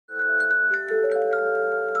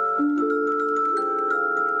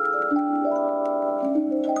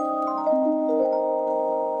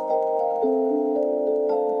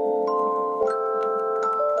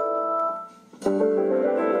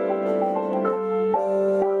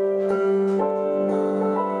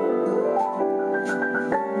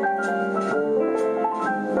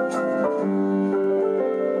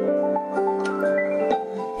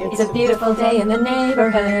a beautiful day in the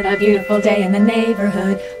neighborhood, a beautiful day in the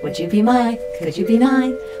neighborhood. Would you be my, could you be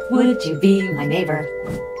my, would you be my neighbor?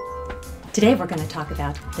 Today we're going to talk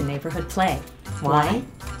about the neighborhood play. Why?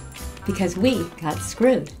 Because we got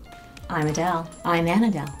screwed. I'm Adele. I'm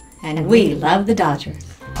Anadel. And we love the Dodgers.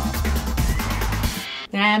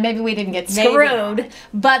 Maybe we didn't get screwed,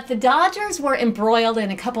 but the Dodgers were embroiled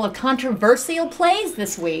in a couple of controversial plays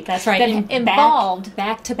this week. That's right. That involved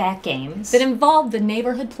back-to-back games. That involved the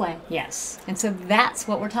neighborhood play. Yes. And so that's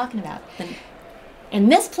what we're talking about. In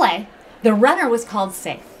this play, the runner was called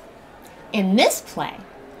safe. In this play,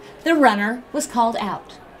 the runner was called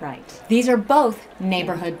out. Right. These are both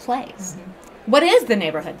neighborhood plays. Mm-hmm. What is the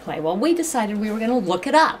neighborhood play? Well, we decided we were going to look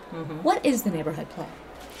it up. Mm-hmm. What is the neighborhood play?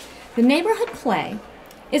 The neighborhood play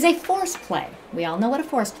is a force play. We all know what a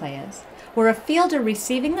force play is, where a fielder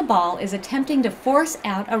receiving the ball is attempting to force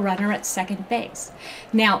out a runner at second base.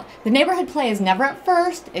 Now, the neighborhood play is never at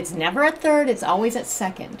first, it's never at third, it's always at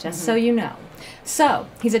second, just so you know. So,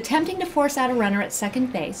 he's attempting to force out a runner at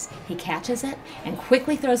second base, he catches it, and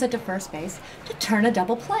quickly throws it to first base to turn a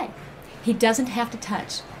double play. He doesn't have to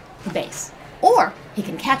touch the base. Or, he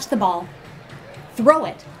can catch the ball, throw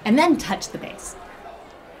it, and then touch the base.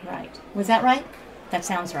 Right. Was that right? That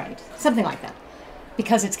sounds right. Something like that.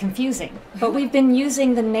 Because it's confusing. But we've been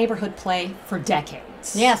using the neighborhood play for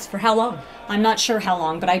decades. Yes, for how long? I'm not sure how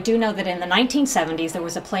long, but I do know that in the 1970s there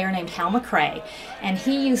was a player named Hal McRae, and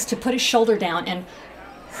he used to put his shoulder down and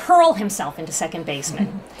hurl himself into second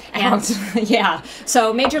baseman. And yeah,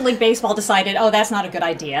 so Major League Baseball decided, oh, that's not a good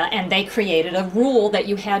idea, and they created a rule that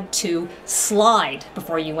you had to slide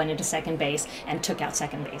before you went into second base and took out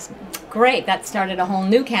second baseman. Great, that started a whole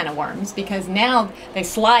new can of worms, because now they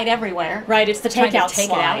slide everywhere. Right, it's the takeout take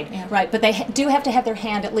slide. It out. Yeah. Right, but they do have to have their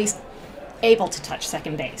hand at least able to touch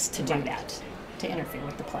second base to do that, to interfere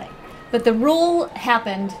with the play. But the rule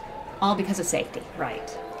happened all because of safety.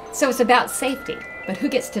 Right. So it's about safety, but who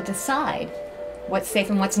gets to decide what's safe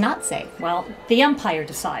and what's not safe? Well, the umpire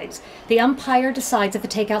decides. The umpire decides if the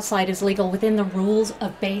takeout slide is legal within the rules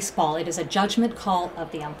of baseball. It is a judgment call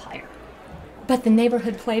of the umpire. But the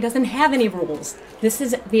neighborhood play doesn't have any rules. This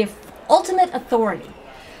is the ultimate authority,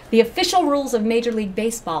 the official rules of Major League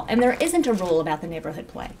Baseball, and there isn't a rule about the neighborhood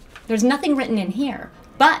play. There's nothing written in here,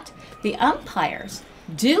 but the umpires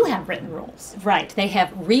do have written rules. Right, they have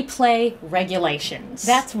replay regulations.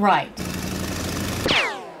 That's right.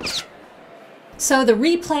 So the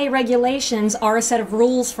replay regulations are a set of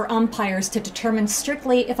rules for umpires to determine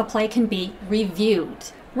strictly if a play can be reviewed.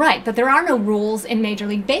 Right, but there are no rules in Major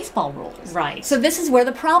League Baseball rules. Right. So this is where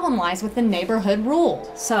the problem lies with the neighborhood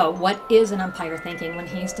rule. So what is an umpire thinking when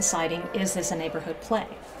he's deciding, is this a neighborhood play?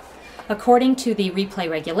 According to the replay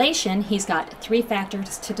regulation, he's got 3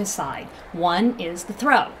 factors to decide. One is the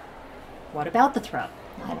throw. What about the throw?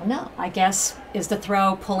 I don't know. I guess, is the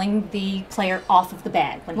throw pulling the player off of the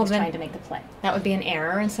bag when he's trying to make the play? That would be an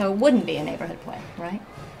error, and so it wouldn't be a neighborhood play, right?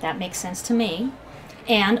 That makes sense to me.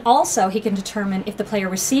 And also, he can determine if the player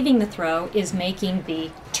receiving the throw is making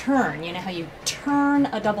the turn. You know how you turn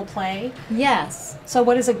a double play? Yes. So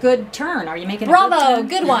what is a good turn? Are you making a Bravo! good turn?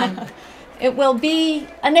 Good one. It will be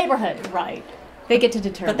a neighborhood. Right. They get to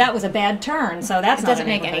determine. But that was a bad turn, so that's it not doesn't a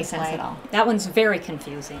make any neighborhood sense play. at all. That one's very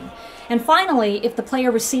confusing. And finally, if the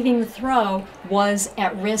player receiving the throw was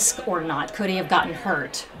at risk or not, could he have gotten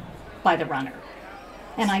hurt by the runner?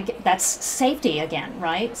 And that's safety again,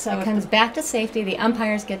 right? So it comes back to safety. The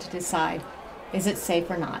umpires get to decide, is it safe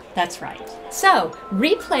or not? That's right. So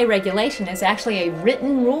replay regulation is actually a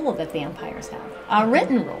written rule that the umpires have. A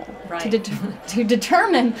written rule right. to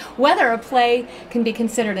determine whether a play can be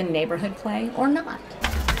considered a neighborhood play or not.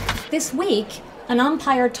 This week, an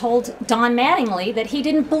umpire told Don Mattingly that he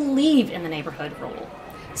didn't believe in the neighborhood rule.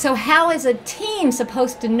 So how is a team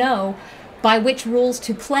supposed to know by which rules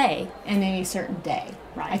to play in any certain day?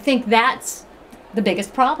 Right. I think that's the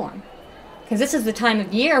biggest problem. Because this is the time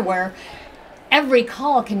of year where every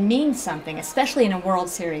call can mean something, especially in a World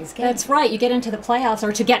Series game. That's right. You get into the playoffs,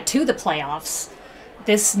 or to get to the playoffs,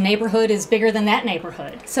 this neighborhood is bigger than that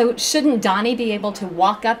neighborhood. So shouldn't Donnie be able to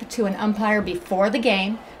walk up to an umpire before the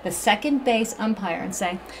game, the second base umpire, and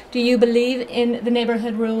say, do you believe in the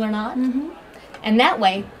neighborhood rule or not? Mm-hmm. And that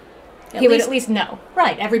way, he would at least know.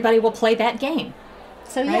 Right, everybody will play that game.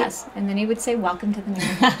 So right? Yes, and then he would say, welcome to the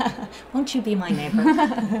neighborhood. Won't you be my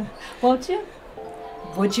neighbor? Won't you?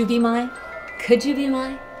 Would you be my? Could you be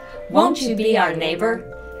my? Won't you be our neighbor?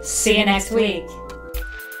 See you next week.